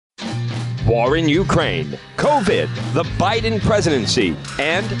war in Ukraine, COVID, the Biden presidency,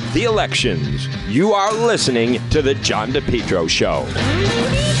 and the elections. You are listening to The John DePetro Show.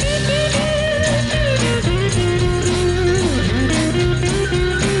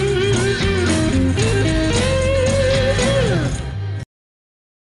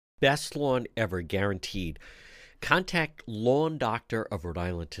 Best lawn ever, guaranteed. Contact Lawn Doctor of Rhode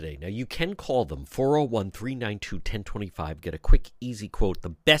Island today. Now, you can call them, 401-392-1025. Get a quick, easy quote.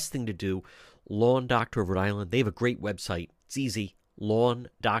 The best thing to do, Lawn Doctor of Rhode Island. They have a great website. It's easy,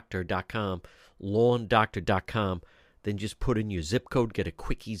 lawndoctor.com, lawndoctor.com. Then just put in your zip code, get a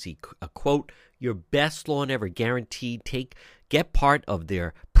quick, easy quote. Your best lawn ever, guaranteed. Get part of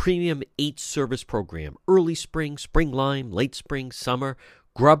their premium 8-service program. Early spring, spring lime, late spring, summer,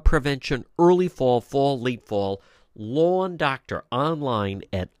 grub prevention, early fall, late fall. Lawn Doctor online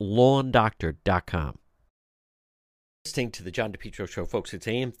at lawndoctor.com. Listening to the John DePetro Show, folks. It's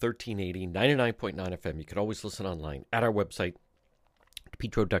AM 1380, 99.9 FM. You can always listen online at our website,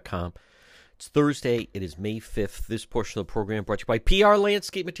 depetro.com. It's Thursday. It is May 5th. This portion of the program brought to you by PR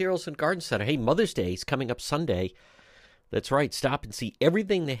Landscape Materials and Garden Center. Hey, Mother's Day is coming up Sunday. That's right. Stop and see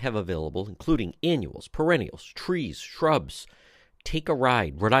everything they have available, including annuals, perennials, trees, shrubs. Take a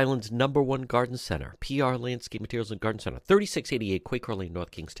ride. Rhode Island's #1 garden center, PR Landscape Materials and Garden Center, 3688 Quaker Lane, North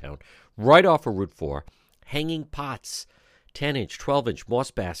Kingstown, right off of Route 4. Hanging pots, 10-inch, 12-inch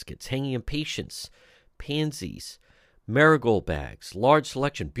moss baskets, hanging impatiens, pansies, marigold bags, large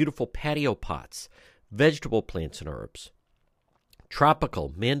selection, beautiful patio pots, vegetable plants and herbs,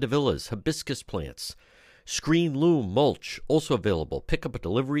 tropical mandevillas, hibiscus plants, screen loom, mulch, also available. Pick up a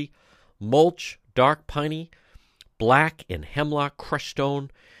delivery, mulch, dark piney, black and hemlock, crushed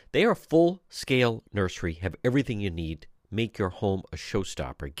stone. They are a full-scale nursery, have everything you need. Make your home a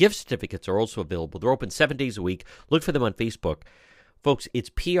showstopper. Gift certificates are also available. They're open 7 days a week. Look for them on Facebook. Folks, it's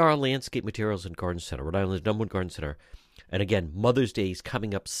PR Landscape Materials and Garden Center, Rhode Island's #1 garden center. And again, Mother's Day is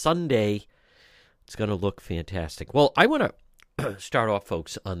coming up Sunday. It's going to look fantastic. Well, I want to start off,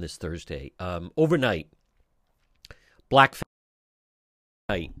 folks, on this Thursday. Overnight, Black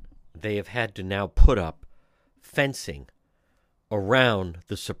Friday, they have had to now put up fencing around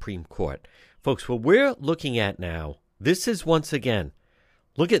the Supreme Court. Folks, what we're looking at now, this is once again,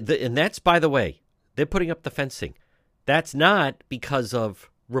 look at and that's, by the way, they're putting up the fencing. That's not because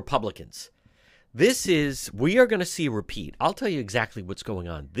of Republicans. We are going to see a repeat. I'll tell you exactly what's going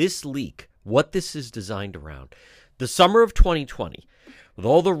on. This leak, what this is designed around. The summer of 2020, with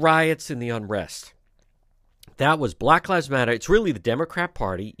all the riots and the unrest, that was Black Lives Matter. It's really the Democrat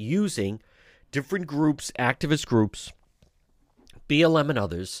Party using different groups, activist groups, BLM and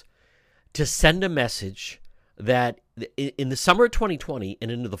others, to send a message that in the summer of 2020 and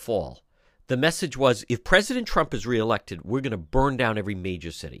into the fall, the message was, if President Trump is reelected, we're going to burn down every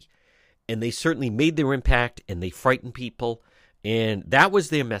major city. And they certainly made their impact, and they frightened people, and that was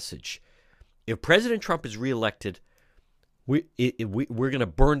their message. If President Trump is reelected, we're going to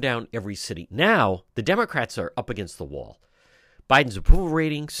burn down every city. Now, the Democrats are up against the wall. Biden's approval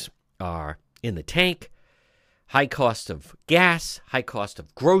ratings are in the tank, high cost of gas, high cost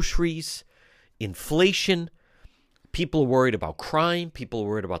of groceries, inflation. People are worried about crime. People are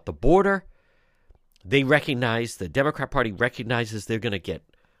worried about the border. They recognize, the Democrat Party recognizes they're going to get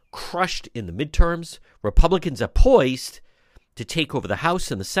crushed in the midterms. Republicans are poised to take over the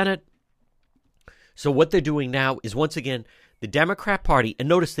House and the Senate. So what they're doing now is, once again, the Democrat Party, and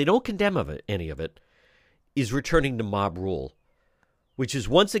notice they don't condemn any of it, is returning to mob rule, which is,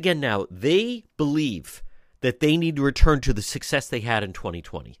 once again now, they believe that they need to return to the success they had in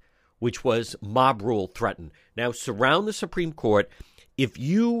 2020, which was mob rule threatened. Now, surround the Supreme Court. If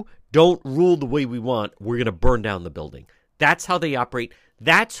you don't rule the way we want, we're going to burn down the building. That's how they operate.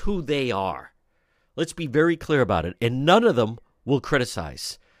 That's who they are. Let's be very clear about it. And none of them will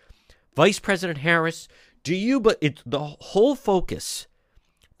criticize. Vice President Harris, but the whole focus,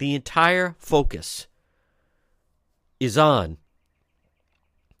 the entire focus is on,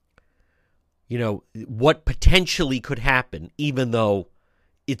 what potentially could happen, even though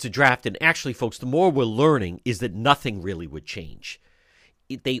it's a draft. And actually, folks, the more we're learning is that nothing really would change.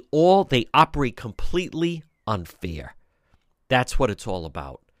 They operate completely unfair. That's what it's all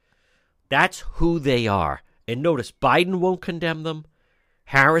about. That's who they are. And notice, Biden won't condemn them.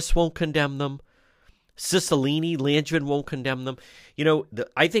 Harris won't condemn them. Cicilline, Langevin won't condemn them.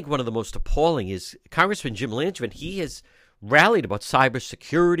 I think one of the most appalling is Congressman Jim Langevin. He has rallied about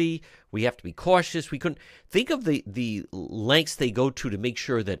cybersecurity. We have to be cautious. We couldn't think of the lengths they go to make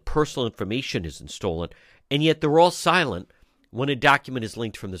sure that personal information isn't stolen, and yet they're all silent when a document is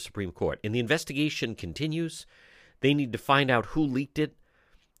linked from the Supreme Court. And the investigation continues. They need to find out who leaked it.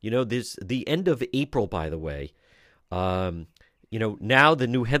 There's the end of April, by the way. Now the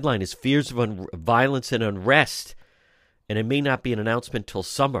new headline is fears of violence and unrest, and it may not be an announcement till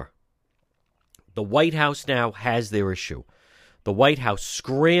summer. The White House now has their issue. The White House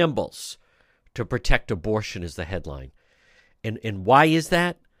scrambles to protect abortion is the headline. And why is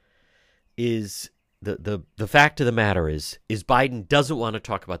that? Is the fact of the matter is Biden doesn't want to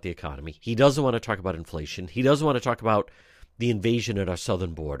talk about the economy. He doesn't want to talk about inflation. He doesn't want to talk about the invasion at our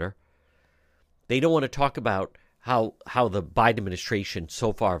southern border. They don't want to talk about how the Biden administration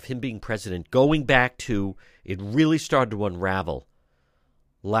so far of him being president, going back to it really started to unravel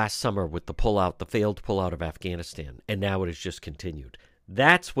last summer with the failed pullout of Afghanistan, and now it has just continued.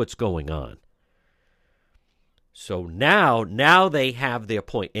 That's what's going on. So now they have their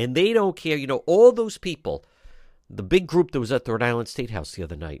point, and they don't care. All those people, the big group that was at the Rhode Island State House the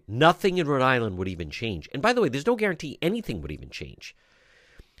other night, nothing in Rhode Island would even change. And by the way, there's no guarantee anything would even change.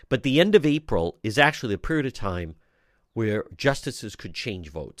 But the end of April is actually the period of time where justices could change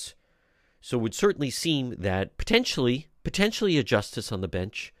votes. So it would certainly seem that potentially a justice on the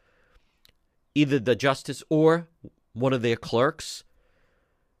bench, either the justice or one of their clerks,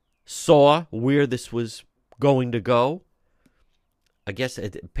 saw where this was going to go. I guess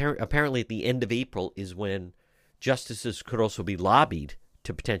apparently at the end of April is when justices could also be lobbied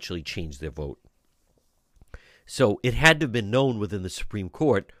to potentially change their vote. So it had to have been known within the Supreme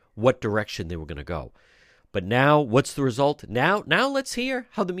Court what direction they were going to go. But now, what's the result? Now let's hear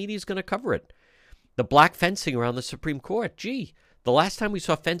how the media is going to cover it. The black fencing around the Supreme Court. Gee, the last time we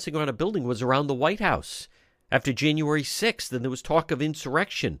saw fencing around a building was around the White House after January 6th, and there was talk of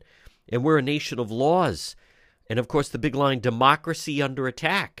insurrection, and we're a nation of laws. And, of course, the big line, democracy under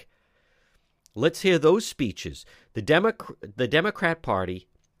attack. Let's hear those speeches. The Democrat Party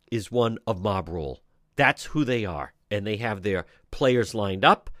is one of mob rule. That's who they are. And they have their players lined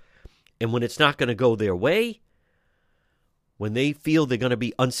up. And when it's not going to go their way, when they feel they're going to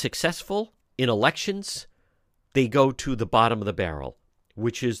be unsuccessful in elections, they go to the bottom of the barrel,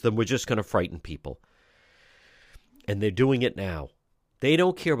 which is we're just going to frighten people. And they're doing it now. They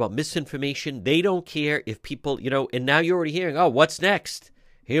don't care about misinformation. They don't care if people, and now you're already hearing, oh, what's next?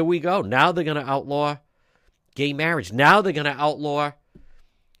 Here we go. Now they're going to outlaw gay marriage. Now they're going to outlaw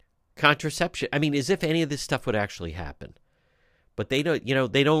contraception. I mean, as if any of this stuff would actually happen. But they don't,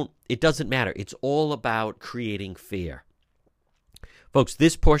 it doesn't matter. It's all about creating fear. Folks,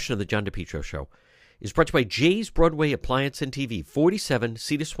 this portion of the John DePetro Show is brought to you by Jay's Broadway Appliance and TV, 47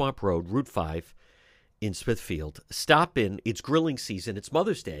 Cedar Swamp Road, Route 5 in Smithfield. Stop in. It's grilling season. It's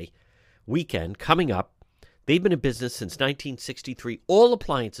Mother's Day weekend coming up. They've been in business since 1963. All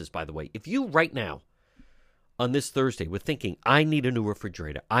appliances, by the way. If you right now on this Thursday were thinking, I need a new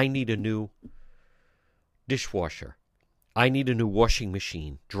refrigerator, I need a new dishwasher, I need a new washing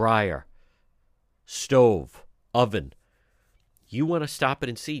machine, dryer, stove, oven, you want to stop it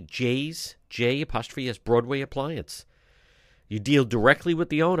and see Jay's, J''S Broadway Appliance. You deal directly with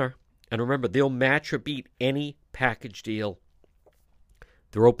the owner. And remember, they'll match or beat any package deal.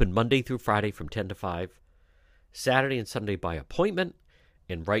 They're open Monday through Friday from 10 to 5, Saturday and Sunday by appointment.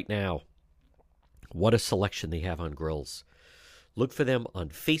 And right now, what a selection they have on grills. Look for them on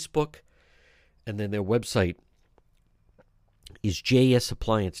Facebook, and then their website is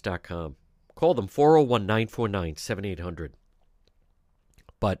jsappliance.com. Call them 401-949-7800.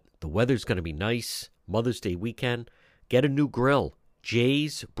 But the weather's going to be nice. Mother's Day weekend. Get a new grill.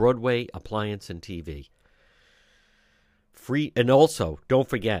 Jay's Broadway Appliance and TV. Free, and also, don't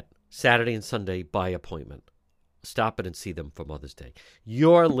forget, Saturday and Sunday by appointment. Stop it and see them for Mother's Day.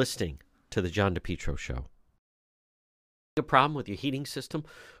 You're listening to the John DePetro Show. A problem with your heating system?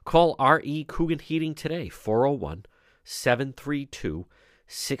 Call R.E. Coogan Heating today, 401-732-6562.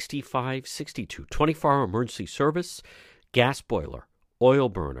 24-hour emergency service, gas boiler, oil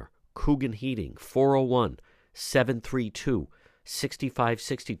burner, Coogan Heating,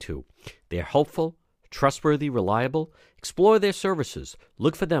 401-732-6562. They're helpful, trustworthy, reliable. Explore their services.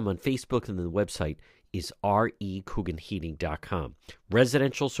 Look for them on Facebook, and the website is recooganheating.com.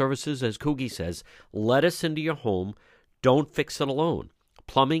 Residential services, as Coogie says, let us into your home. Don't fix it alone.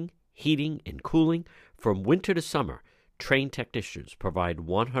 Plumbing, heating, and cooling from winter to summer. Trained technicians provide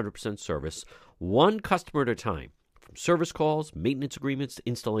 100% service, one customer at a time. From service calls, maintenance agreements to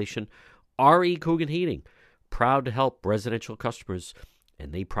installation, R.E. Coogan Heating, proud to help residential customers,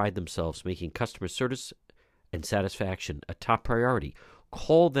 and they pride themselves making customer service and satisfaction a top priority.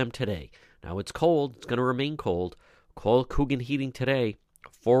 Call them today. Now it's cold. It's going to remain cold. Call Coogan Heating today,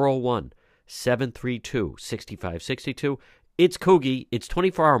 401-732-6562. It's Coogie. It's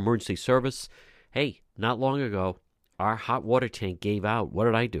 24-hour emergency service. Hey, not long ago, Our hot water tank gave out. What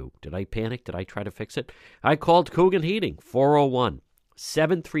did I do? Did I panic? Did I try to fix it? I called Coogan Heating,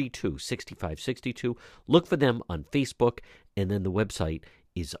 401-732-6562. Look for them on Facebook, and then the website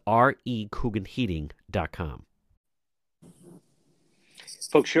is recooganheating.com.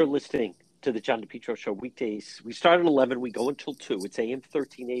 Folks, you're listening to the John DePietro Show weekdays. We start at 11. We go until 2. It's AM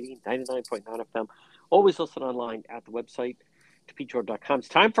 1380, 99.9 FM. Always listen online at the website, DePietro.com. It's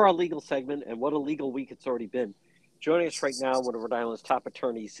time for our legal segment, and what a legal week it's already been. Joining us right now, one of Rhode Island's top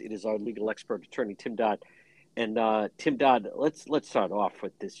attorneys, it is our legal expert, attorney Tim Dodd. And Tim Dodd, let's start off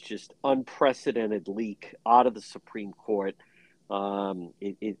with this just unprecedented leak out of the Supreme Court.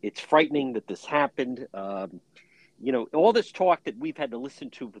 It's frightening that this happened. All this talk that we've had to listen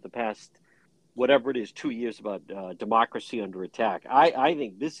to for the past, whatever it is, 2 years about democracy under attack. I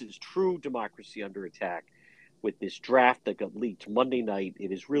think this is true democracy under attack with this draft that got leaked Monday night. It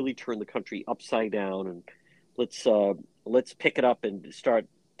has really turned the country upside down. And let's pick it up and start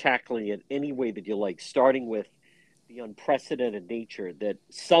tackling it any way that you like, starting with the unprecedented nature that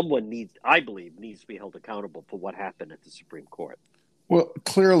someone I believe needs to be held accountable for what happened at the Supreme Court. Well,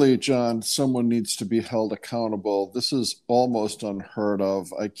 clearly, John, someone needs to be held accountable. This is almost unheard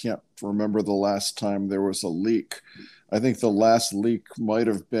of. I can't remember the last time there was a leak. I think the last leak might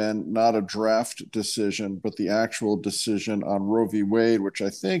have been not a draft decision, but the actual decision on Roe v. Wade, which I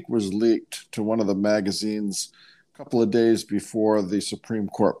think was leaked to one of the magazines a couple of days before the Supreme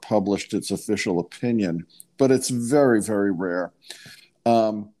Court published its official opinion. But it's very, very rare.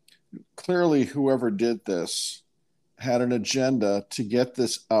 Clearly, whoever did this had an agenda to get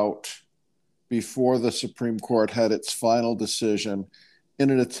this out before the Supreme Court had its final decision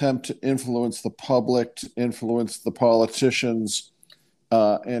in an attempt to influence the public, to influence the politicians,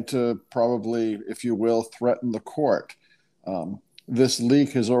 and to probably, if you will, threaten the court. This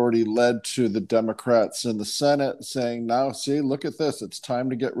leak has already led to the Democrats in the Senate saying, now, see, look at this. It's time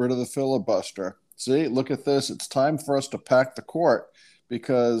to get rid of the filibuster. See, look at this. It's time for us to pack the court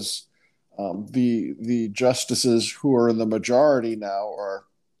because the justices who are in the majority now are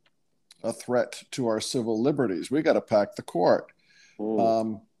a threat to our civil liberties. We got to pack the court.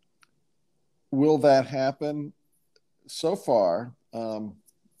 Will that happen? So far,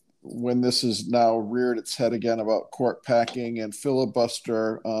 when this has now reared its head again about court packing and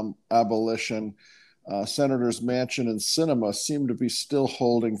filibuster abolition, Senators Manchin and Sinema seem to be still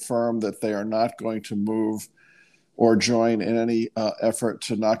holding firm that they are not going to move or join in any effort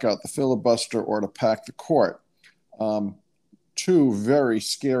to knock out the filibuster or to pack the court. Two very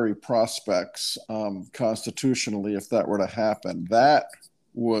scary prospects constitutionally if that were to happen. That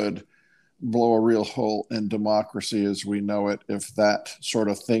would blow a real hole in democracy as we know it if that sort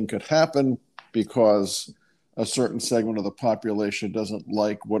of thing could happen, because a certain segment of the population doesn't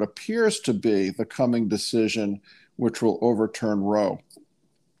like what appears to be the coming decision which will overturn Roe.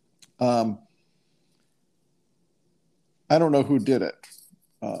 I don't know who did it.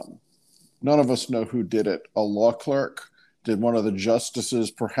 None of us know who did it. A law clerk? Did one of the justices,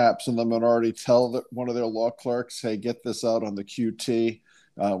 perhaps in the minority, tell one of their law clerks, hey, get this out on the QT.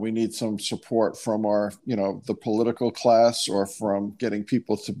 We need some support from our, the political class or from getting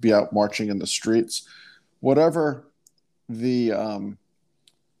people to be out marching in the streets. Whatever the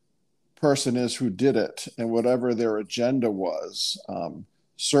person is who did it and whatever their agenda was,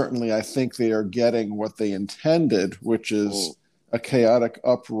 certainly, I think they are getting what they intended, which is a chaotic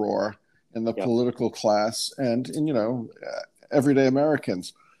uproar in the political class and everyday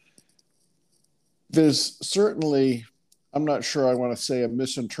Americans. There's certainly, I'm not sure I want to say a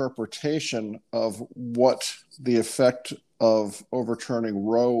misinterpretation of what the effect of overturning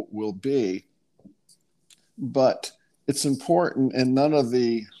Roe will be, but it's important, and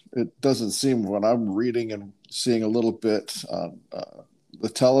it doesn't seem, when I'm reading and seeing a little bit on the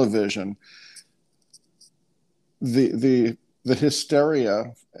television, the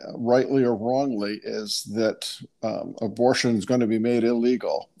hysteria, rightly or wrongly, is that abortion is going to be made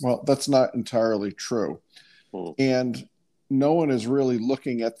illegal. Well, that's not entirely true. And no one is really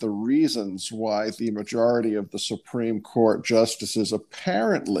looking at the reasons why the majority of the Supreme Court justices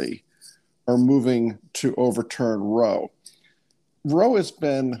apparently are moving to overturn Roe. Roe has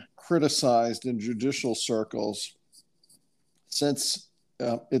been criticized in judicial circles since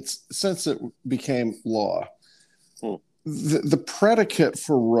it became law. The predicate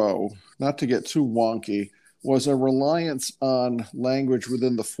for Roe, not to get too wonky, was a reliance on language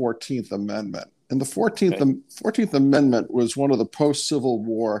within the 14th Amendment. And the 14th Amendment was one of the post-Civil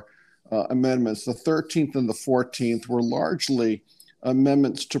War amendments. The 13th and the 14th were largely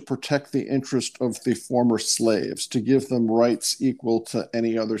amendments to protect the interest of the former slaves, to give them rights equal to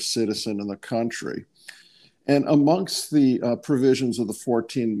any other citizen in the country. And amongst the provisions of the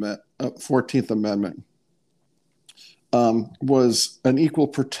 14th Amendment was an equal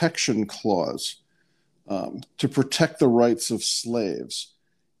protection clause to protect the rights of slaves.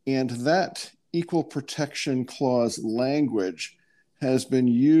 And that equal protection clause language has been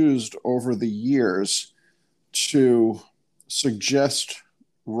used over the years to suggest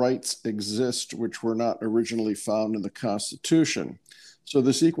rights exist which were not originally found in the Constitution. So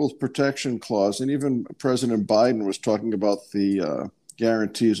this equal protection clause, and even President Biden was talking about the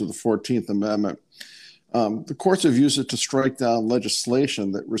guarantees of the 14th Amendment. The courts have used it to strike down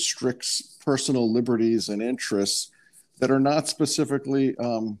legislation that restricts personal liberties and interests that are not specifically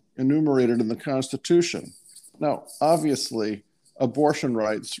enumerated in the Constitution. Now, obviously, abortion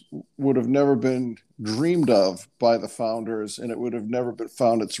rights would have never been dreamed of by the founders, and it would have never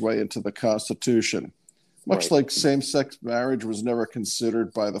found its way into the Constitution. Much like same-sex marriage was never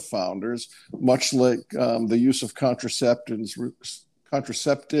considered by the founders, much like the use of contraceptives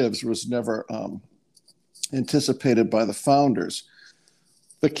was never anticipated by the founders.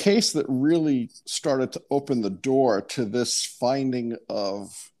 The case that really started to open the door to this finding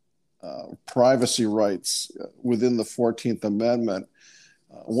of privacy rights within the 14th Amendment,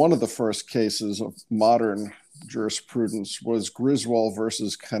 one of the first cases of modern jurisprudence was Griswold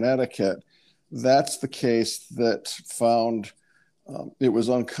versus Connecticut. That's the case that found it was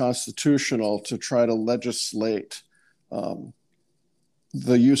unconstitutional to try to legislate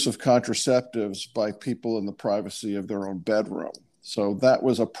the use of contraceptives by people in the privacy of their own bedroom. So that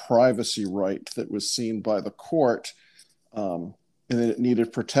was a privacy right that was seen by the court, and it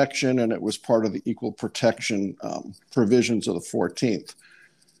needed protection, and it was part of the equal protection provisions of the 14th.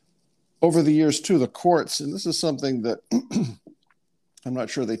 Over the years, too, the courts, and this is something that I'm not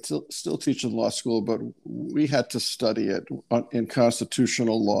sure they still teach in law school, but we had to study it in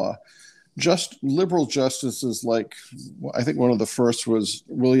constitutional law. Just liberal justices like, I think one of the first was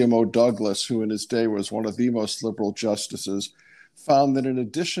William O. Douglas, who in his day was one of the most liberal justices, found that in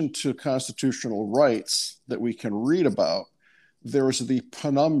addition to constitutional rights that we can read about, there is the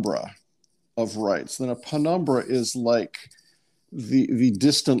penumbra of rights. Then a penumbra is like the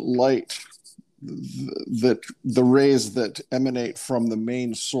distant light, that the rays that emanate from the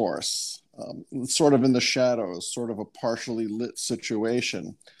main source, sort of in the shadows, sort of a partially lit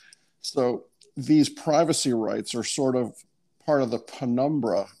situation. So these privacy rights are sort of part of the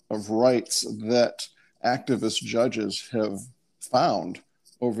penumbra of rights that activist judges have found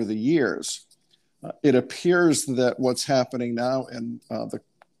over the years. It appears that what's happening now in the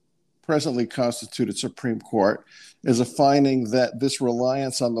presently constituted Supreme Court is a finding that this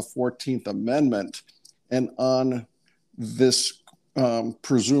reliance on the 14th Amendment and on this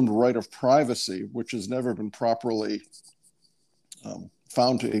presumed right of privacy, which has never been properly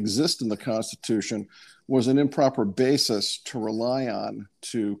found to exist in the Constitution, was an improper basis to rely on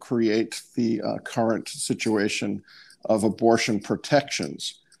to create the current situation of abortion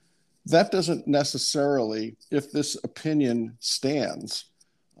protections. That doesn't necessarily, if this opinion stands,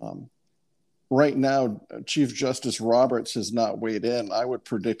 right now, Chief Justice Roberts has not weighed in. I would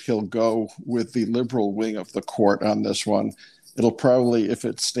predict he'll go with the liberal wing of the court on this one. It'll probably, if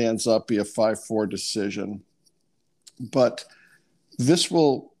it stands up, be a 5-4 decision. But this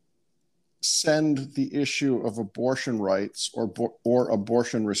will send the issue of abortion rights or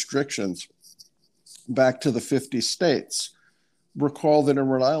abortion restrictions back to the 50 states. Recall that in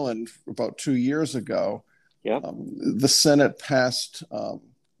Rhode Island, about 2 years ago, the Senate passed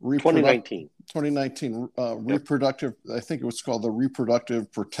 2019 reproductive, I think it was called the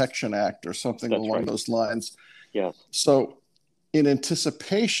Reproductive Protection Act or something along those lines. Yes. So in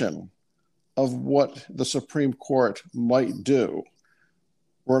anticipation of what the Supreme Court might do,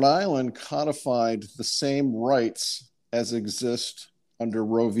 Rhode Island codified the same rights as exist under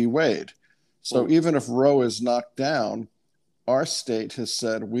Roe v. Wade. So even if Roe is knocked down, our state has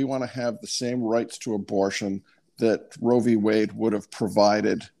said we want to have the same rights to abortion that Roe v. Wade would have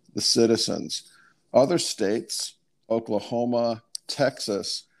provided the citizens. Other states, Oklahoma,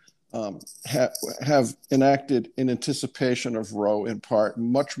 Texas, have enacted in anticipation of Roe, in part,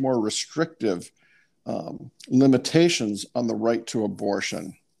 much more restrictive limitations on the right to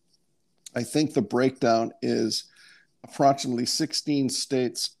abortion. I think the breakdown is approximately 16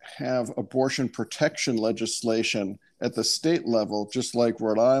 states have abortion protection legislation at the state level, just like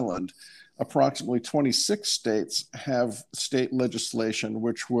Rhode Island. Approximately 26 states have state legislation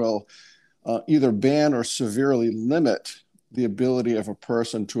which will either ban or severely limit the ability of a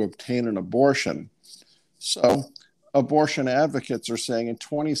person to obtain an abortion. So abortion advocates are saying in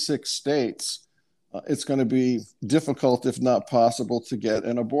 26 states, it's going to be difficult, if not possible, to get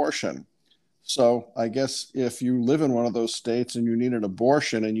an abortion. So I guess if you live in one of those states and you need an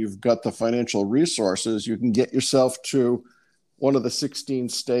abortion and you've got the financial resources, you can get yourself to one of the 16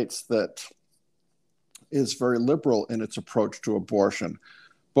 states that is very liberal in its approach to abortion.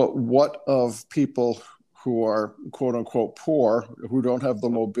 But what of people who are quote unquote poor, who don't have the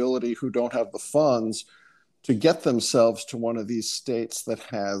mobility, who don't have the funds to get themselves to one of these states that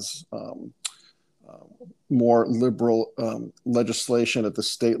has more liberal legislation at the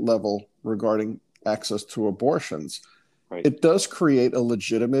state level regarding access to abortions? Right. It does create a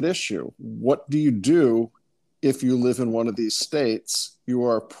legitimate issue. What do you do if you live in one of these states? You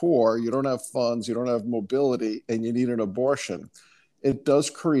are poor, you don't have funds, you don't have mobility, and you need an abortion. It does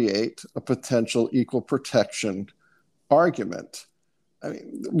create a potential equal protection argument. I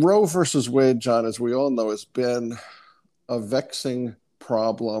mean, Roe versus Wade, John, as we all know, has been a vexing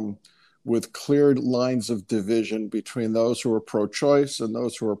problem with clear lines of division between those who are pro-choice and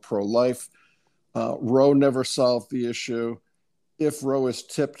those who are pro-life. Roe never solved the issue. If Roe is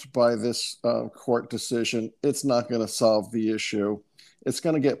tipped by this court decision, it's not going to solve the issue. It's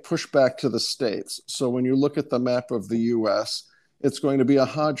going to get pushed back to the states. So when you look at the map of the U.S., it's going to be a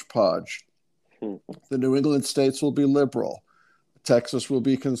hodgepodge. The New England states will be liberal. Texas will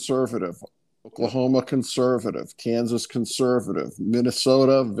be conservative. Oklahoma, conservative. Kansas, conservative.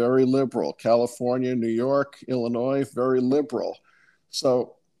 Minnesota, very liberal. California, New York, Illinois, very liberal.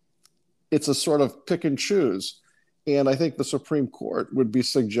 So it's a sort of pick and choose. And I think the Supreme Court would be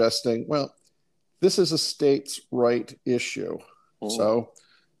suggesting, well, this is a states' right issue. So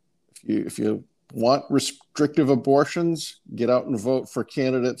if you want restrictive abortions, get out and vote for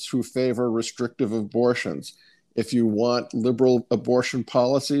candidates who favor restrictive abortions. If you want liberal abortion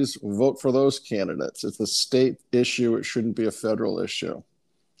policies, vote for those candidates. It's a state issue. It shouldn't be a federal issue.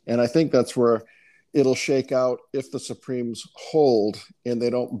 And I think that's where it'll shake out if the Supremes hold and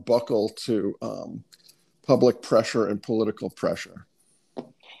they don't buckle to public pressure and political pressure.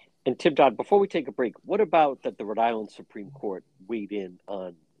 And Tim Dodd, before we take a break, what about that the Rhode Island Supreme Court weighed in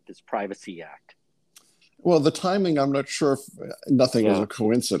on this Privacy Act? Well, the timing, I'm not sure if nothing is a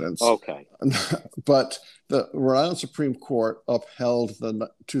coincidence. Okay. But the Rhode Island Supreme Court upheld the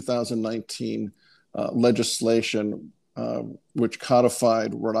 2019 legislation which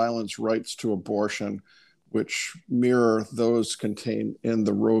codified Rhode Island's rights to abortion, which mirror those contained in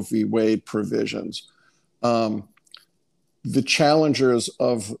the Roe v. Wade provisions. The challengers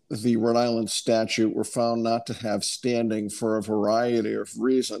of the Rhode Island statute were found not to have standing for a variety of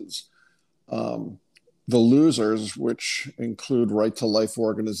reasons. The losers, which include Right to Life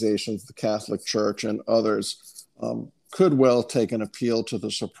organizations, the Catholic Church, and others, could well take an appeal to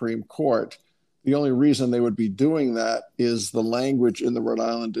the Supreme Court. The only reason they would be doing that is the language in the Rhode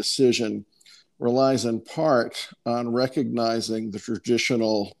Island decision relies in part on recognizing the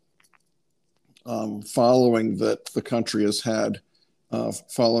traditional following that the country has had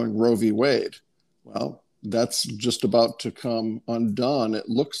following Roe v. Wade. Well, that's just about to come undone, it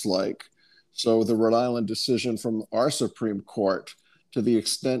looks like. So the Rhode Island decision from our Supreme Court, to the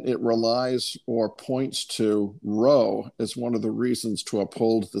extent it relies or points to Roe as one of the reasons to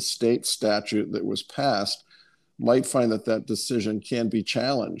uphold the state statute that was passed, might find that that decision can be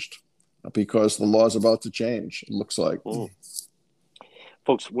challenged because the law is about to change, it looks like.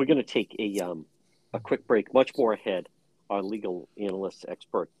 Folks, we're going to take a quick break. Much more ahead. Our legal analyst,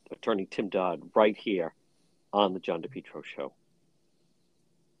 expert, attorney Tim Dodd, right here on the John DePetro Show.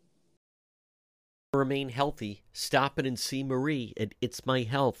 Remain healthy, stop in and see Marie at It's My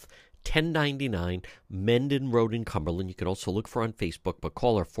Health, 1099 Mendon Road in Cumberland. You can also look for her on Facebook, but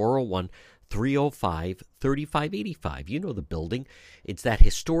call her 401-305-3585. You know the building. It's that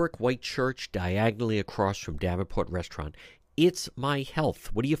historic white church diagonally across from Davenport Restaurant. It's My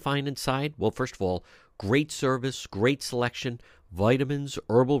Health. What do you find inside? Well, first of all, great service, great selection, vitamins,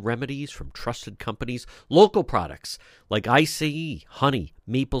 herbal remedies from trusted companies, local products like ICE, honey,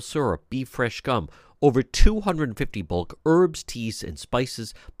 maple syrup, beef fresh gum, over 250 bulk herbs, teas, and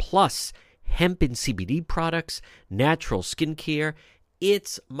spices, plus hemp and CBD products, natural skincare.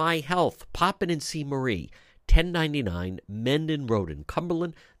 It's My Health. Pop in and see Marie. 1099 Mendon Road in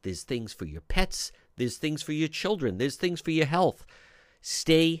Cumberland. There's things for your pets. There's things for your children. There's things for your health.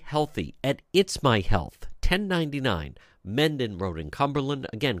 Stay healthy at It's My Health, 1099 Mendon Road in Cumberland.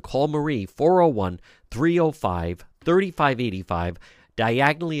 Again, call Marie, 401-305-3585,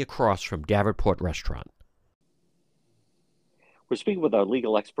 diagonally across from Davenport Restaurant. We're speaking with our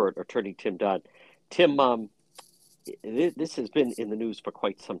legal expert, attorney Tim Dodd. Tim, this has been in the news for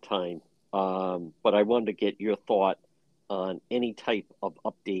quite some time, but I wanted to get your thought on any type of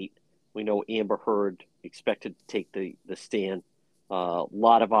update. We know Amber Heard expected to take the stand A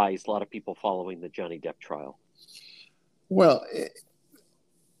lot of eyes, a lot of people following the Johnny Depp trial. Well,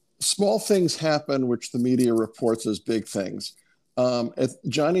 small things happen, which the media reports as big things.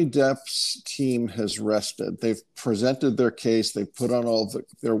 Johnny Depp's team has rested. They've presented their case. They've put on all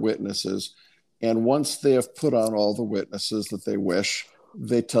their witnesses. And once they have put on all the witnesses that they wish,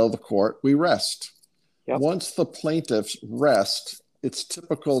 they tell the court, we rest. Yep. Once the plaintiffs rest, it's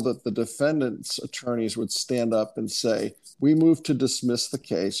typical that the defendant's attorneys would stand up and say, we move to dismiss the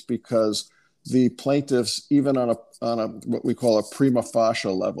case because the plaintiffs, even on a what we call a prima facie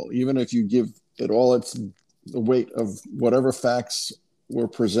level, even if you give it all the weight of whatever facts were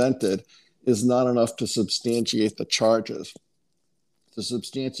presented, is not enough to substantiate the charges. To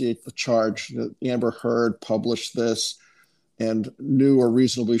substantiate the charge that Amber Heard published this and knew or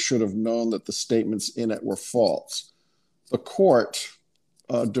reasonably should have known that the statements in it were false. The court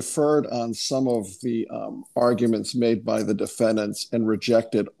deferred on some of the arguments made by the defendants and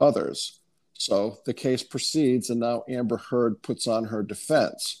rejected others. So the case proceeds, and now Amber Heard puts on her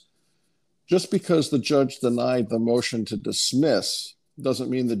defense. Just because the judge denied the motion to dismiss doesn't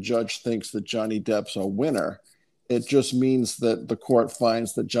mean the judge thinks that Johnny Depp's a winner. It just means that the court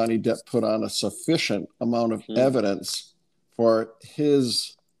finds that Johnny Depp put on a sufficient amount of evidence for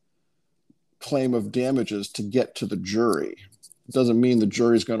his claim of damages to get to the jury. It doesn't mean the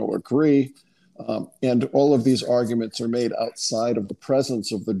jury is going to agree. And all of these arguments are made outside of the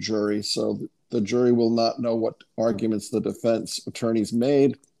presence of the jury, so the jury will not know what arguments the defense attorneys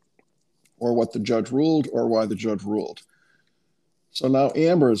made or what the judge ruled or why the judge ruled. So now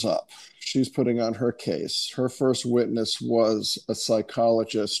Amber's up. She's putting on her case. Her first witness was a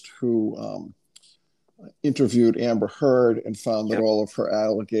psychologist who interviewed Amber Heard and found that all of her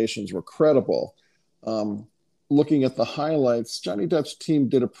allegations were credible. Looking at the highlights, Johnny Depp's team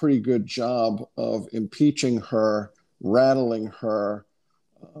did a pretty good job of impeaching her, rattling her.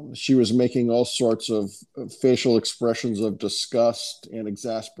 She was making all sorts of facial expressions of disgust and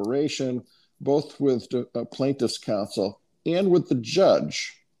exasperation, both with plaintiff's counsel and with the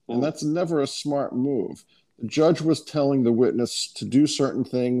judge. And that's never a smart move. The judge was telling the witness to do certain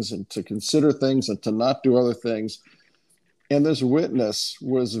things and to consider things and to not do other things. And this witness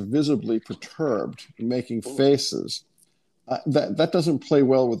was visibly perturbed, making faces. That doesn't play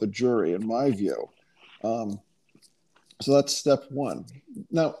well with the jury, in my view. So that's step one.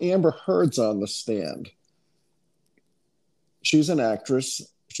 Now, Amber Heard's on the stand. She's an actress.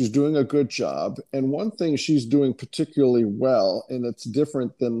 She's doing a good job. And one thing she's doing particularly well, and it's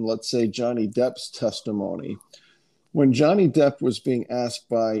different than, let's say, Johnny Depp's testimony. When Johnny Depp was being asked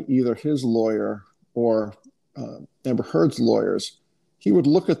by either his lawyer or Amber Heard's lawyers, he would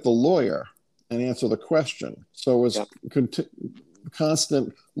look at the lawyer and answer the question. So it was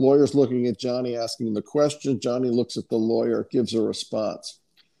constant lawyers looking at Johnny, asking the question. Johnny looks at the lawyer, gives a response.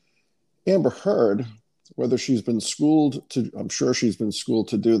 Amber Heard, whether she's been schooled to, I'm sure she's been schooled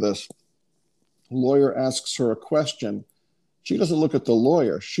to do this, lawyer asks her a question. She doesn't look at the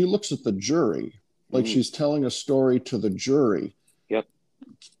lawyer. She looks at the jury, like she's telling a story to the jury. Yep.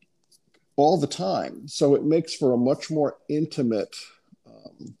 All the time. So it makes for a much more intimate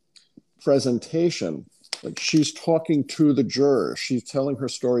presentation. Like she's talking to the jurors. She's telling her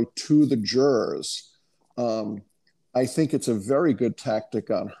story to the jurors. I think it's a very good tactic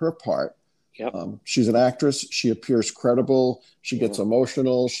on her part. Yep. She's an actress. She appears credible. She gets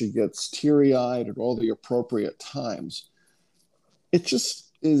emotional. She gets teary-eyed at all the appropriate times. It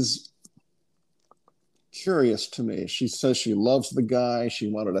just is curious to me. She says she loves the guy. She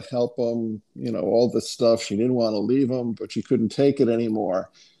wanted to help him, all this stuff. She didn't want to leave him, but she couldn't take it anymore.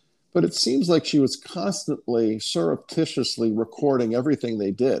 But it seems like she was constantly, surreptitiously recording everything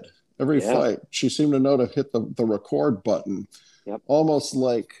they did, every fight. She seemed to know to hit the record button. Yep. Almost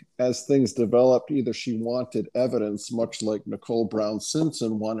like as things developed, either she wanted evidence, much like Nicole Brown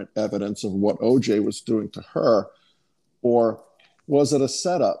Simpson wanted evidence of what OJ was doing to her, or was it a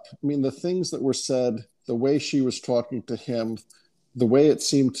setup? I mean, the things that were said, the way she was talking to him, the way it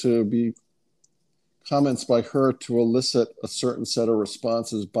seemed to be comments by her to elicit a certain set of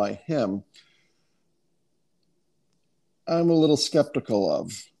responses by him, I'm a little skeptical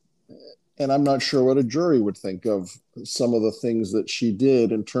of. And I'm not sure what a jury would think of some of the things that she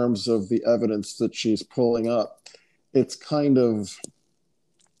did in terms of the evidence that she's pulling up. It's kind of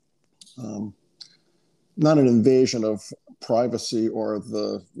not an invasion of privacy or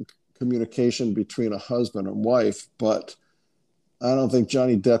the communication between a husband and wife, but I don't think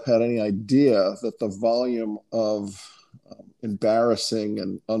Johnny Depp had any idea that the volume of embarrassing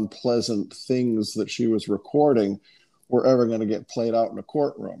and unpleasant things that she was recording were ever going to get played out in a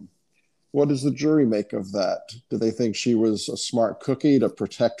courtroom. what does the jury make of that? Do they think she was a smart cookie to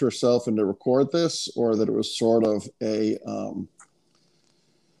protect herself and to record this, or that it was sort of a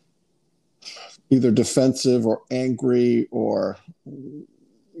either defensive or angry or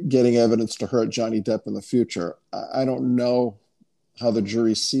getting evidence to hurt Johnny Depp in the future? I don't know how the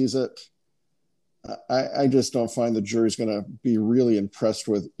jury sees it. I just don't find the jury's going to be really impressed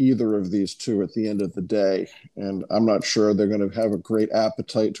with either of these two at the end of the day. And I'm not sure they're going to have a great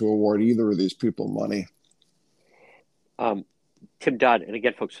appetite to award either of these people money. Tim Dodd, and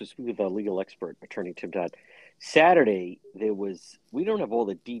again, folks, this is the legal expert, attorney Tim Dodd. Saturday, we don't have all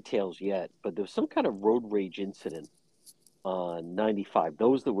the details yet, but there was some kind of road rage incident on 95.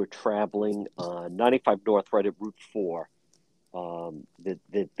 Those that were traveling on 95 North right at Route 4,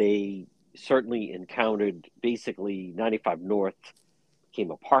 that they certainly encountered. Basically 95 North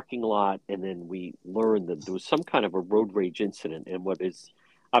became a parking lot, and then we learned that there was some kind of a road rage incident. And what is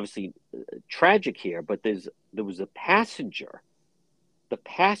obviously tragic here, but there was a passenger. The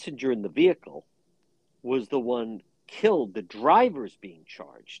passenger in the vehicle was the one killed. The driver's being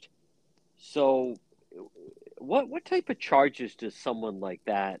charged. So what type of charges does someone like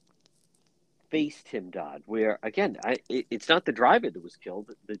that face, Tim Dodd, where, again, it's not the driver that was killed.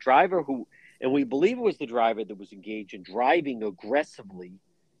 The driver and we believe it was the driver that was engaged in driving aggressively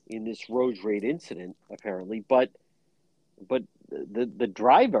in this road rage incident, apparently. But the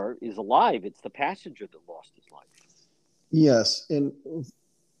driver is alive. It's the passenger that lost his life. Yes. And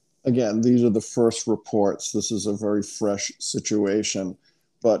again, these are the first reports. This is a very fresh situation.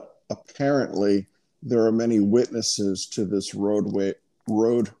 But apparently, there are many witnesses to this road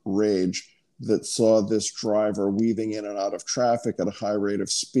rage that saw this driver weaving in and out of traffic at a high rate of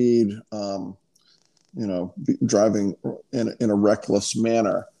speed, driving in a reckless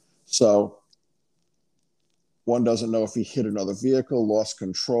manner. So one doesn't know if he hit another vehicle, lost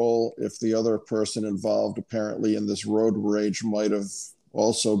control, if the other person involved apparently in this road rage might have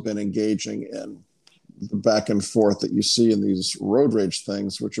also been engaging in the back and forth that you see in these road rage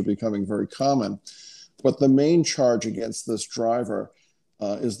things, which are becoming very common. But the main charge against this driver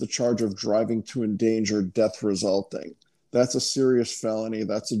is the charge of driving to endanger death resulting. That's a serious felony.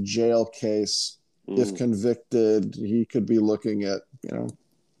 That's a jail case. If convicted, he could be looking at,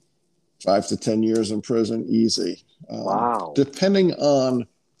 5 to 10 years in prison, easy. Wow. Depending on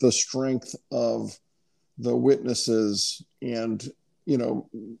the strength of the witnesses and,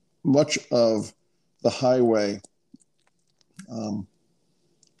 much of the highway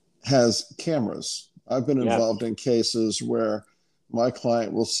has cameras. I've been involved in cases where my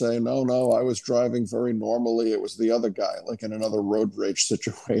client will say, no, I was driving very normally. It was the other guy, like in another road rage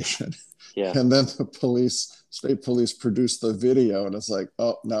situation. Yeah. And then the state police produce the video, and it's like,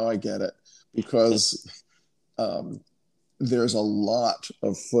 oh, now I get it. Because there's a lot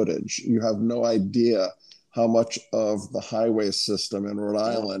of footage. You have no idea how much of the highway system in Rhode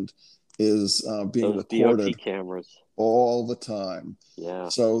Island is being recorded DOT cameras all the time. Yeah.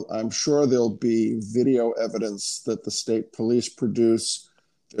 So I'm sure there'll be video evidence that the state police produce.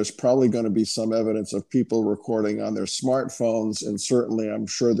 There's probably going to be some evidence of people recording on their smartphones. And certainly I'm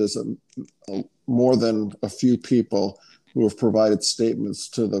sure there's more than a few people who have provided statements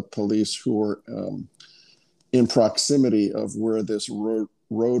to the police who were in proximity of where this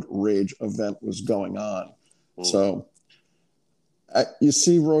road rage event was going on. So you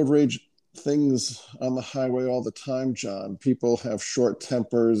see road rage things on the highway all the time, John. People have short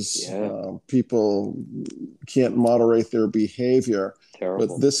tempers. People can't moderate their behavior. Terrible.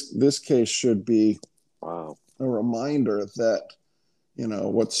 But this case should be a reminder that,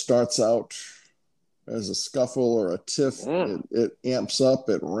 what starts out as a scuffle or a tiff, it amps up,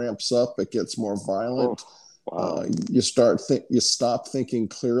 it ramps up, it gets more violent. You stop thinking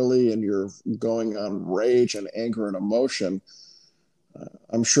clearly, and you're going on rage and anger and emotion.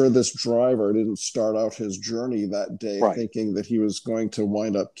 I'm sure this driver didn't start out his journey that day thinking that he was going to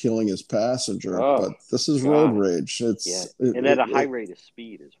wind up killing his passenger. But this is road rage. And at a high rate of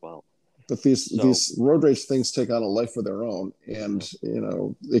speed as well. But these road rage things take on a life of their own, and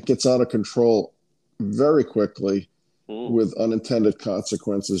it gets out of control very quickly with unintended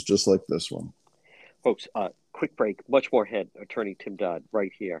consequences, just like this one. Folks, quick break. Much more ahead. Attorney Tim Dodd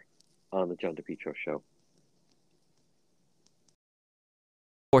right here on the John DePietro Show.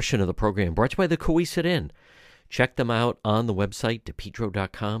 Portion of the program brought to you by the Cohasset Inn. Check them out on the website,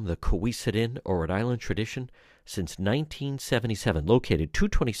 depetro.com. The Cohasset Inn, or Rhode Island tradition, since 1977, located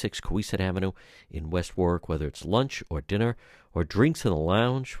 226 Cohasset Avenue in West Warwick. Whether it's lunch or dinner or drinks in the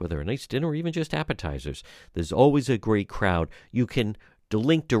lounge, whether a nice dinner or even just appetizers, there's always a great crowd. You can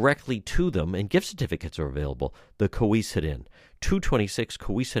link directly to them, and gift certificates are available. The Cohasset Inn, 226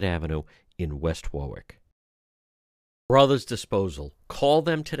 Cohasset Avenue in West Warwick. Brothers Disposal. Call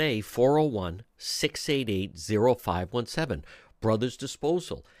them today, 401-688-0517. Brothers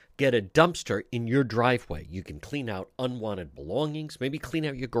Disposal. Get a dumpster in your driveway. You can clean out unwanted belongings, maybe clean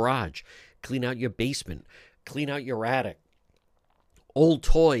out your garage, clean out your basement, clean out your attic. Old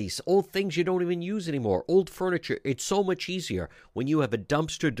toys, old things you don't even use anymore, old furniture. It's so much easier when you have a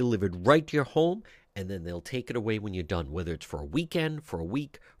dumpster delivered right to your home, and then they'll take it away when you're done, whether it's for a weekend, for a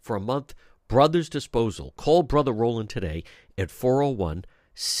week, for a month. Brothers Disposal. Call Brother Roland today at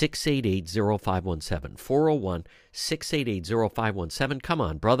 401-688-0517. 401-688-0517. Come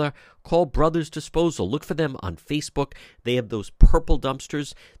on, brother. Call Brothers Disposal. Look for them on Facebook. They have those purple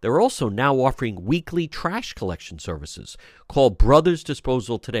dumpsters. They're also now offering weekly trash collection services. Call Brothers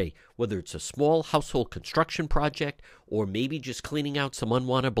Disposal today, whether it's a small household construction project or maybe just cleaning out some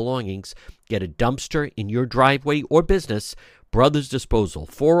unwanted belongings. Get a dumpster in your driveway or business. Brothers Disposal,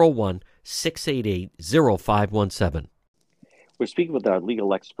 401-688-0517. We're speaking with our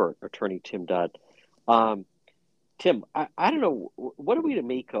legal expert, attorney Tim Dodd. Tim, I don't know, what are we to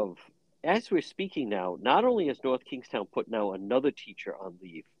make of, as we're speaking now, not only has North Kingstown put now another teacher on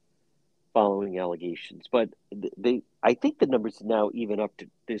leave following allegations, but I think the numbers now even up to,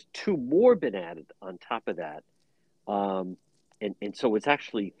 there's 2 more been added on top of that. And so it's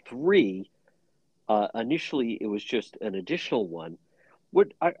actually 3. Initially, it was just an additional one.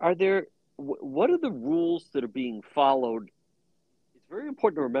 What are the rules that are being followed? It's very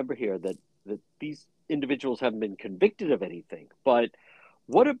important to remember here that these individuals haven't been convicted of anything. But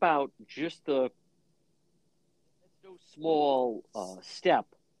what about just no small step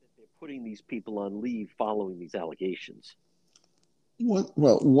that they're putting these people on leave following these allegations? Well,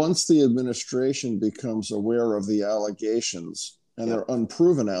 once the administration becomes aware of the allegations, and they're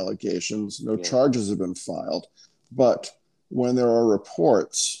unproven allegations, no charges have been filed. But when there are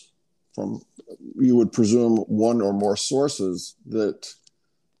reports from, you would presume, one or more sources that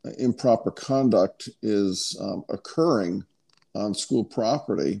improper conduct is occurring on school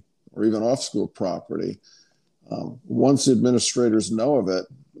property or even off school property, once administrators know of it,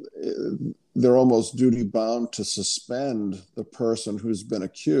 they're almost duty bound to suspend the person who's been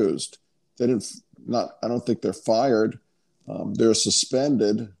accused. I don't think they're fired. They're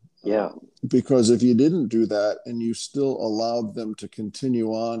suspended because if you didn't do that and you still allowed them to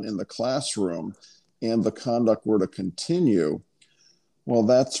continue on in the classroom and the conduct were to continue, well,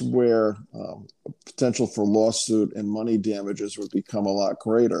 that's where potential for lawsuit and money damages would become a lot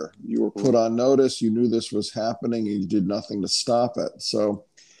greater. You were put on notice, you knew this was happening, and you did nothing to stop it. So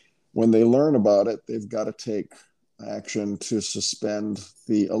when they learn about it, they've got to take action to suspend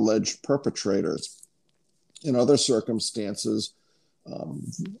the alleged perpetrators. In other circumstances,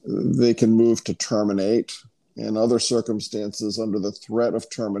 they can move to terminate. In other circumstances, under the threat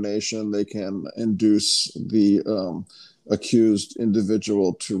of termination, they can induce the accused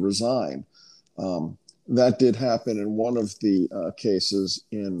individual to resign. That did happen in one of the cases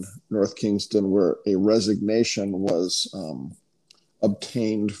in North Kingstown where a resignation was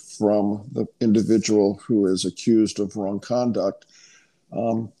obtained from the individual who is accused of wrong conduct.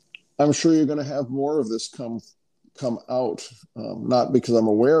 I'm sure you're going to have more of this come out, not because I'm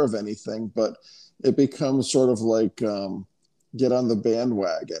aware of anything, but it becomes sort of like get on the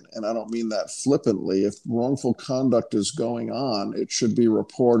bandwagon. And I don't mean that flippantly. If wrongful conduct is going on, it should be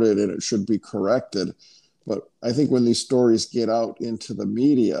reported and it should be corrected. But I think when these stories get out into the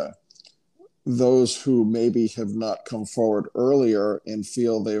media, those who maybe have not come forward earlier and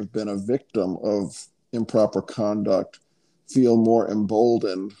feel they've been a victim of improper conduct feel more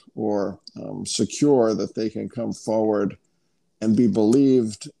emboldened or secure that they can come forward and be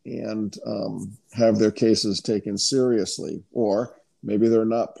believed and have their cases taken seriously. Or maybe they're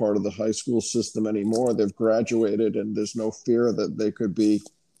not part of the high school system anymore. They've graduated and there's no fear that they could be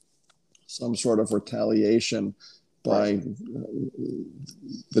some sort of retaliation by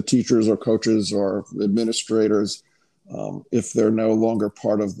the teachers or coaches or administrators if they're no longer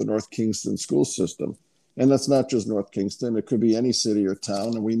part of the North Kingston school system. And that's not just North Kingston. It could be any city or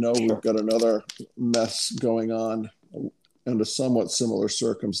town. And we know we've got another mess going on under somewhat similar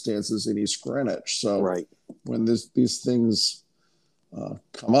circumstances in East Greenwich. So when these things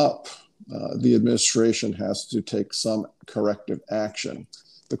come up, the administration has to take some corrective action.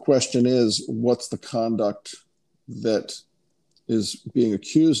 The question is, what's the conduct that is being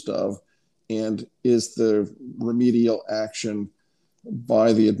accused of? And is the remedial action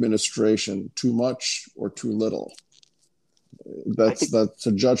by the administration too much or too little? That's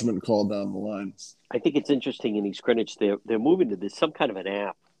a judgment call down the line. I think it's interesting in East Greenwich, they're moving to this some kind of an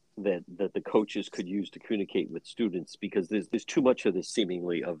app that the coaches could use to communicate with students, because there's too much of this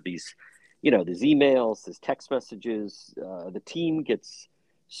seemingly of these there's emails, there's text messages. The team gets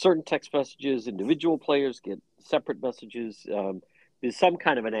certain text messages. Individual players get separate messages. There's some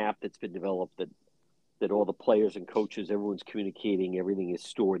kind of an app that's been developed that all the players and coaches, everyone's communicating, everything is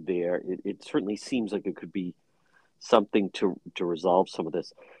stored there. It certainly seems like it could be something to resolve some of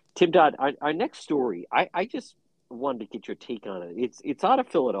this. Tim Dodd, our next story, I just wanted to get your take on it. It's out of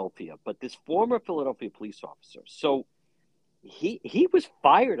Philadelphia, but this former Philadelphia police officer, so he was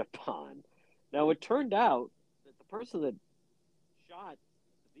fired upon. Now, it turned out that the person that shot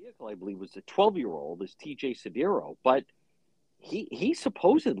the vehicle, I believe, was a 12-year-old, is TJ Sedero, but he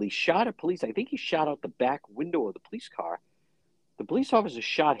supposedly shot at police. I think he shot out the back window of the police car. The police officer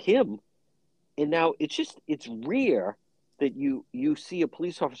shot him, and now it's rare that you see a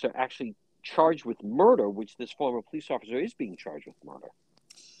police officer actually charged with murder, which this former police officer is being charged with murder.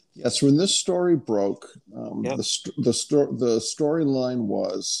 Yes, when this story broke, Yep. the storyline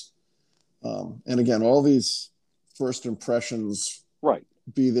was, and again, all these first impressions, Right.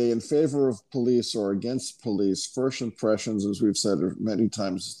 be they in favor of police or against police, first impressions, as we've said many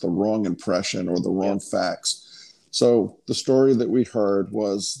times, is the wrong impression or the wrong facts. So the story that we heard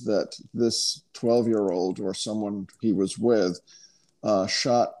was that this 12-year-old or someone he was with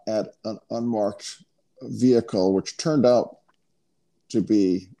shot at an unmarked vehicle, which turned out to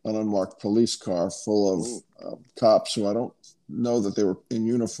be an unmarked police car full of cops who I don't know that they were in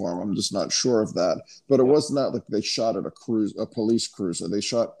uniform. I'm just not sure of that. But it was not like they shot at a police cruiser. They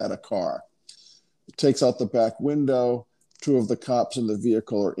shot at a car. It takes out the back window. Two of the cops in the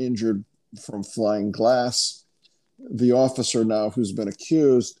vehicle are injured from flying glass. The officer now who's been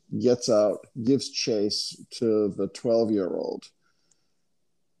accused gets out, gives chase to the 12-year-old,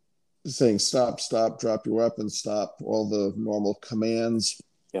 saying, stop, drop your weapon, stop, all the normal commands.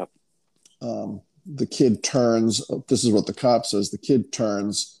 Yep. The kid turns. This is what the cop says. The kid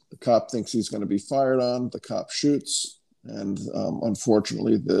turns. The cop thinks he's going to be fired on. The cop shoots. And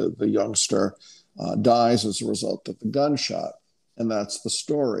unfortunately, the youngster dies as a result of the gunshot. And that's the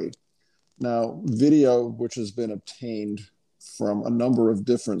story. Now, video, which has been obtained from a number of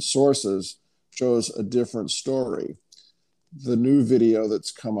different sources, shows a different story. The new video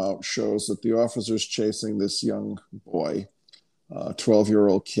that's come out shows that the officer's chasing this young boy,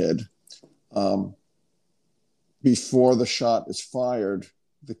 12-year-old kid. Before the shot is fired,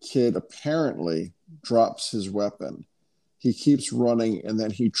 the kid apparently drops his weapon. He keeps running and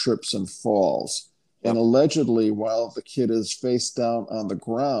then he trips and falls. And allegedly, while the kid is face down on the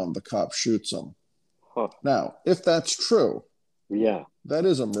ground, the cop shoots him. Huh. Now, if that's true, that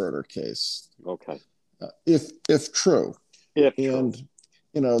is a murder case. Okay. If true. If and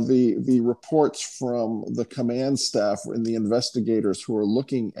true. The reports from the command staff and the investigators who are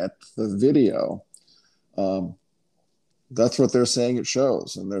looking at the video, that's what they're saying it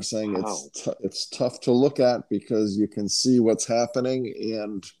shows. And they're saying it's tough to look at because you can see what's happening,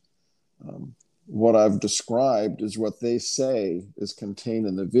 and what I've described is what they say is contained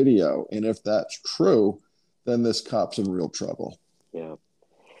in the video. And if that's true, then this cop's in real trouble. Yeah.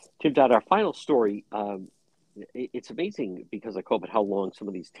 Tim Dodd, our final story, it's amazing because of COVID how long some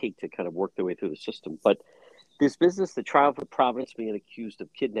of these take to kind of work their way through the system. But this business, the trial for Providence, being accused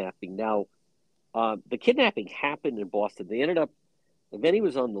of kidnapping. Now, the kidnapping happened in Boston. They ended up, and then he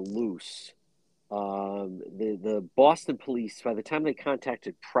was on the loose. The Boston police, by the time they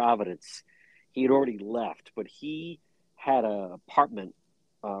contacted Providence, he had already left, but he had an apartment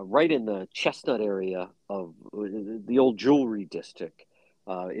right in the Chestnut area of the old jewelry district.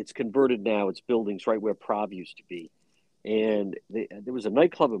 It's converted now. It's buildings right where Prov used to be. And there was a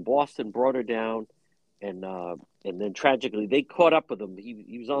nightclub in Boston, brought her down, and then tragically they caught up with him.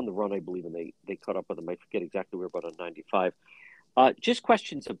 He was on the run, I believe, and they caught up with him. I forget exactly where, but on 95. Just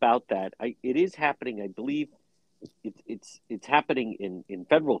questions about that. It is happening, I believe. It's happening in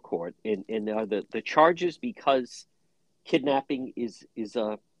federal court, and the charges, because kidnapping is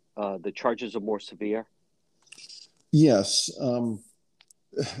the charges are more severe. Yes,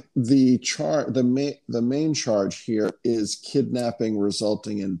 the main charge here is kidnapping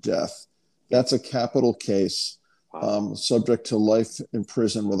resulting in death. That's a capital case, subject to life in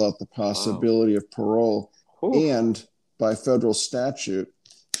prison without the possibility of parole, and by federal statute,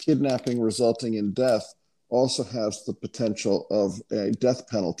 kidnapping resulting in death also has the potential of a death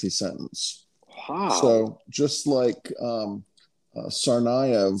penalty sentence. Wow. So just like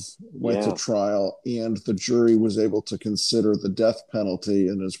Tsarnaev went to trial and the jury was able to consider the death penalty,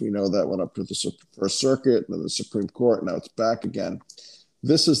 and as we know, that went up to the First Circuit and then the Supreme Court, now it's back again.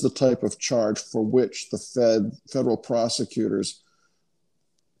 This is the type of charge for which the federal prosecutors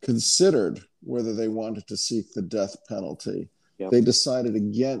considered whether they wanted to seek the death penalty. they decided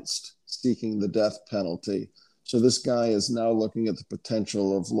against seeking the death penalty. So this guy is now looking at the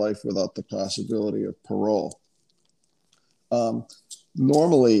potential of life without the possibility of parole.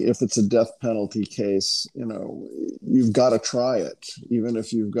 Normally, if it's a death penalty case, you've got to try it, even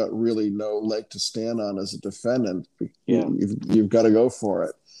if you've got really no leg to stand on as a defendant. You've got to go for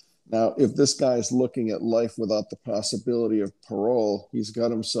it. Now, if this guy is looking at life without the possibility of parole, he's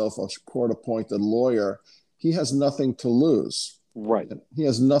got himself a court-appointed lawyer. He has nothing to lose. Right. He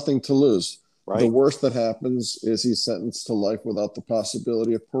has nothing to lose. Right. The worst that happens is he's sentenced to life without the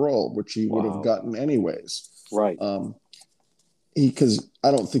possibility of parole, which he would have gotten anyways. Right. Because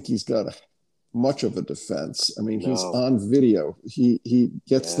I don't think he's got much of a defense. I mean, he's No. on video. He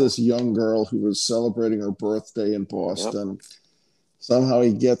gets this young girl who was celebrating her birthday in Boston. Yep. Somehow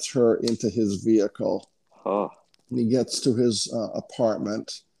he gets her into his vehicle. Huh. And he gets to his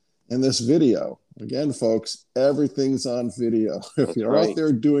apartment. And this video, again, folks, everything's on video. If you're out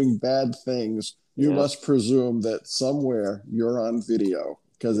there doing bad things, you must presume that somewhere you're on video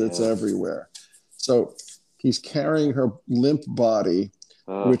because it's everywhere. So he's carrying her limp body,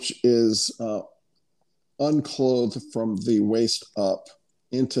 which is unclothed from the waist up,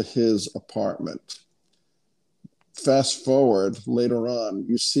 into his apartment. Fast forward later on,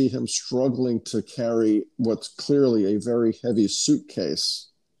 you see him struggling to carry what's clearly a very heavy suitcase.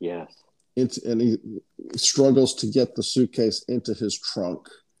 Yes. And he struggles to get the suitcase into his trunk.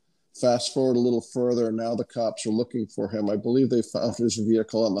 Fast forward a little further, now the cops are looking for him. I believe they found his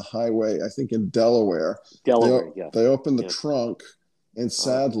vehicle on the highway, I think in Delaware. They opened the trunk, and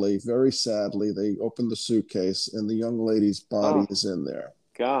sadly, very sadly, they opened the suitcase, and the young lady's body is in there.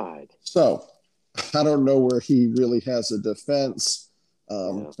 God. So, I don't know where he really has a defense.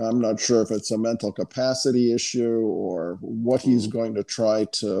 I'm not sure if it's a mental capacity issue or what he's going to try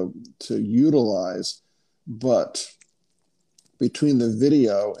to utilize, but between the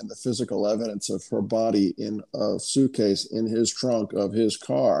video and the physical evidence of her body in a suitcase in his trunk of his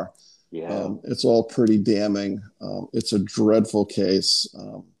car, it's all pretty damning. It's a dreadful case.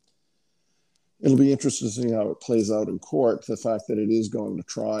 It'll be interesting to see how it plays out in court, the fact that it is going to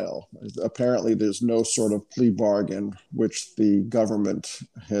trial. Apparently, there's no sort of plea bargain, which the government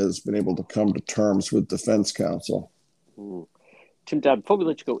has been able to come to terms with defense counsel. Tim Dodd, before we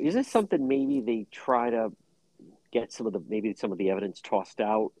let you go, is this something maybe they try to get some of the evidence tossed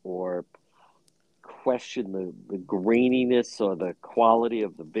out or question the graininess or the quality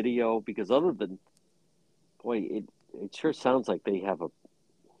of the video? Because other than, it sure sounds like they have a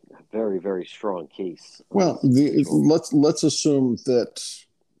very, very strong case. Well, let's assume that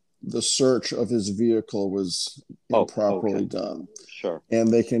the search of his vehicle was improperly done. Sure. And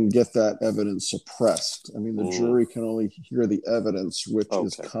they can get that evidence suppressed. I mean, the jury can only hear the evidence which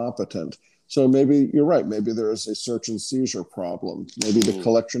is competent. So maybe you're right. Maybe there is a search and seizure problem. Maybe the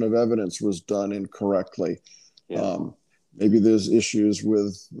collection of evidence was done incorrectly. Yeah. Maybe there's issues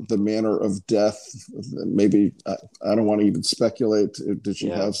with the manner of death. Maybe, I don't want to even speculate. Did she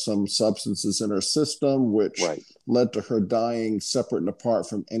have some substances in her system which led to her dying separate and apart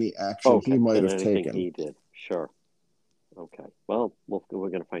from any action he might have taken? He did. Sure. Okay. Well, we're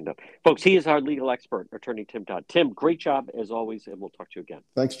going to find out. Folks, he is our legal expert, Attorney Tim Dodd. Tim, great job as always, and we'll talk to you again.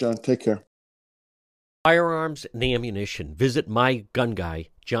 Thanks, John. Take care. Firearms and ammunition. Visit my gun guy,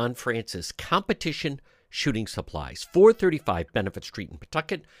 John Francis, Competition Shooting Supplies, 435 Benefit Street in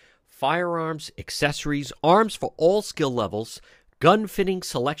Pawtucket. Firearms, accessories, arms for all skill levels, gun fitting,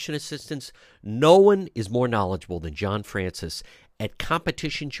 selection assistance. No one is more knowledgeable than John Francis at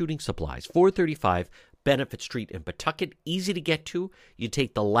Competition Shooting Supplies, 435 Benefit Street in Pawtucket. Easy to get to. You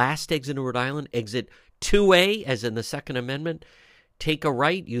take the last exit in Rhode Island, exit 2A, as in the Second Amendment. Take a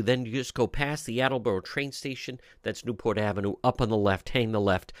right, you just go past the Attleboro train station, that's Newport Avenue, up on the left, hang the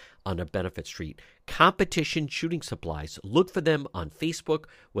left onto Benefit Street. Competition Shooting Supplies. Look for them on Facebook,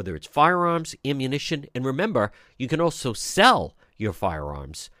 whether it's firearms, ammunition, and remember, you can also sell your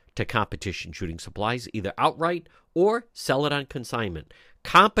firearms to Competition Shooting Supplies, either outright or sell it on consignment.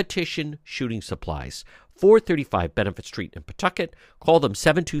 Competition Shooting Supplies, 435 Benefit Street in Pawtucket. Call them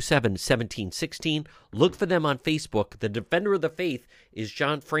 727-1716. Look for them on Facebook. The Defender of the Faith is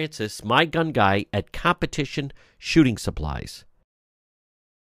John Francis, my gun guy at Competition Shooting Supplies.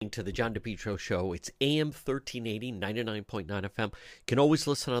 To the John DePietro Show. It's AM 1380, 99.9 FM. You can always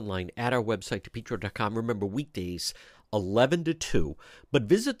listen online at our website, DePietro.com. Remember, weekdays, 11 to 2. But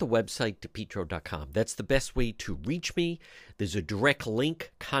visit the website, DePietro.com. That's the best way to reach me. There's a direct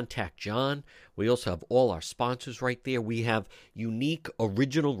link. Contact John. We also have all our sponsors right there. We have unique,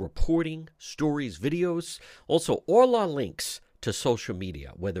 original reporting, stories, videos. Also, all our links to social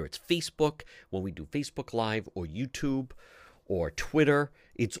media, whether it's Facebook, when we do Facebook Live, or YouTube, or Twitter.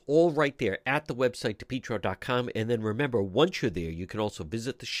 It's all right there at the website, DePietro.com. And then remember, once you're there, you can also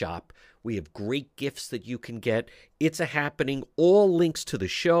visit the shop. We have great gifts that you can get. It's a happening. All links to the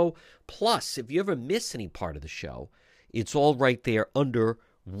show. Plus, if you ever miss any part of the show, it's all right there under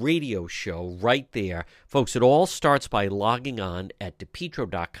radio show right there. Folks, it all starts by logging on at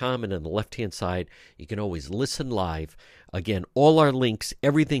DePietro.com, and on the left-hand side, you can always listen live. Again, all our links,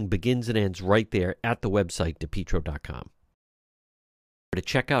 everything begins and ends right there at the website, DePietro.com. To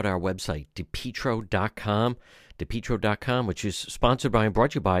check out our website, DePietro.com, DePietro.com, which is sponsored by and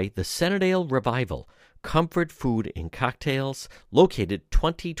brought to you by the Centennial Revival, comfort, food, and cocktails, located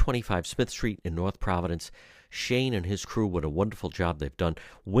 2025 Smith Street in North Providence. Shane and his crew, what a wonderful job they've done.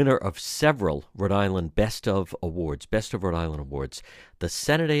 Winner of several Rhode Island Best of Rhode Island Awards. The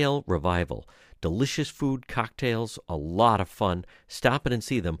Centennial Revival. Delicious food, cocktails, a lot of fun. Stop in and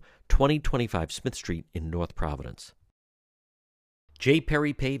see them, 2025 Smith Street in North Providence. J.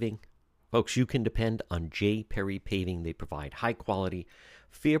 Perry Paving. Folks, you can depend on J. Perry Paving. They provide high quality,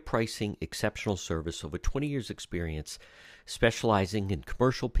 fair pricing, exceptional service, over 20 years experience, specializing in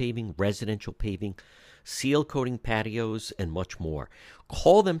commercial paving, residential paving, seal coating patios, and much more.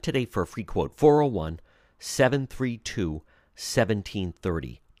 Call them today for a free quote,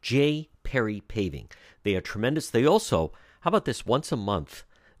 401-732-1730. J. Perry Paving. They are tremendous. They also, how about this, once a month,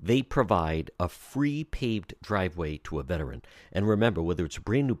 they provide a free paved driveway to a veteran. And remember, whether it's a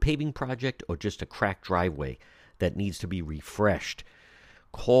brand new paving project or just a cracked driveway that needs to be refreshed,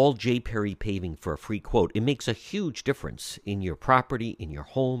 call J. Perry Paving for a free quote. It makes a huge difference in your property, in your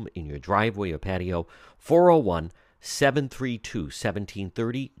home, in your driveway or patio.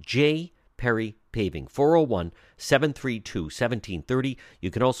 401-732-1730. J. Perry Paving. 401-732-1730.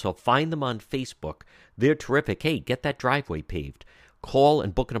 You can also find them on Facebook. They're terrific. Hey, get that driveway paved. Call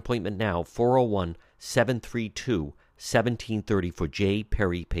and book an appointment now, 401-732-1730 for J.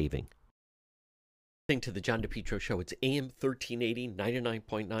 Perry Paving. To the John DePietro Show. It's AM 1380,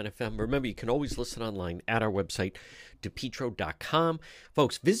 99.9 FM. Remember, you can always listen online at our website, DePietro.com.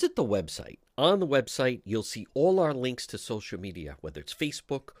 Folks, visit the website. On the website, you'll see all our links to social media, whether it's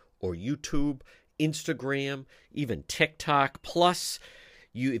Facebook or YouTube, Instagram, even TikTok. Plus,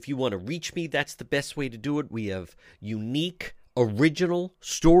 if you want to reach me, that's the best way to do it. We have unique, original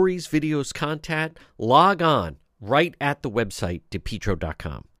stories, videos, content. Log on right at the website,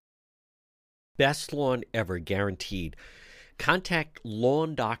 DePietro.com. Best lawn ever, guaranteed. Contact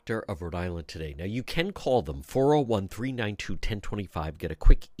Lawn Doctor of Rhode Island today. Now, you can call them, 401-392-1025. Get a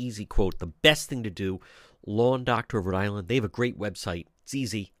quick, easy quote. The best thing to do, Lawn Doctor of Rhode Island. They have a great website. It's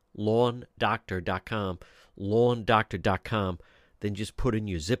easy, lawndoctor.com, lawndoctor.com. Then just put in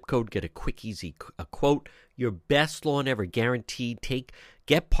your zip code, get a quick, easy quote. Your best lawn ever, guaranteed.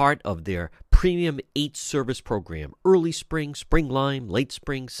 Get part of their premium 8-service program. Early spring, spring lime, late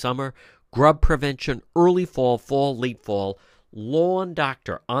spring, summer, grub prevention, early fall, late fall. Lawn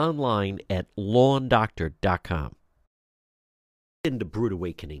Doctor online at lawndoctor.com. Into Brewed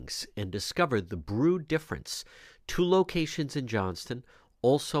Awakenings and discover the brewed difference. 2 locations in Johnston,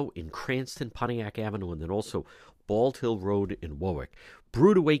 also in Cranston, Pontiac Avenue, and then also Bald Hill Road in Warwick.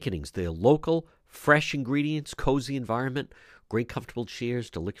 Brewed Awakenings, they're local, fresh ingredients, cozy environment, great comfortable chairs,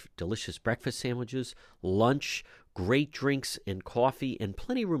 delicious breakfast sandwiches, lunch, great drinks and coffee, and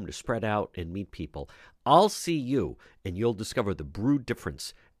plenty of room to spread out and meet people. I'll see you, and you'll discover the brewed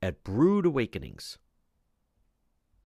difference at Brewed Awakenings.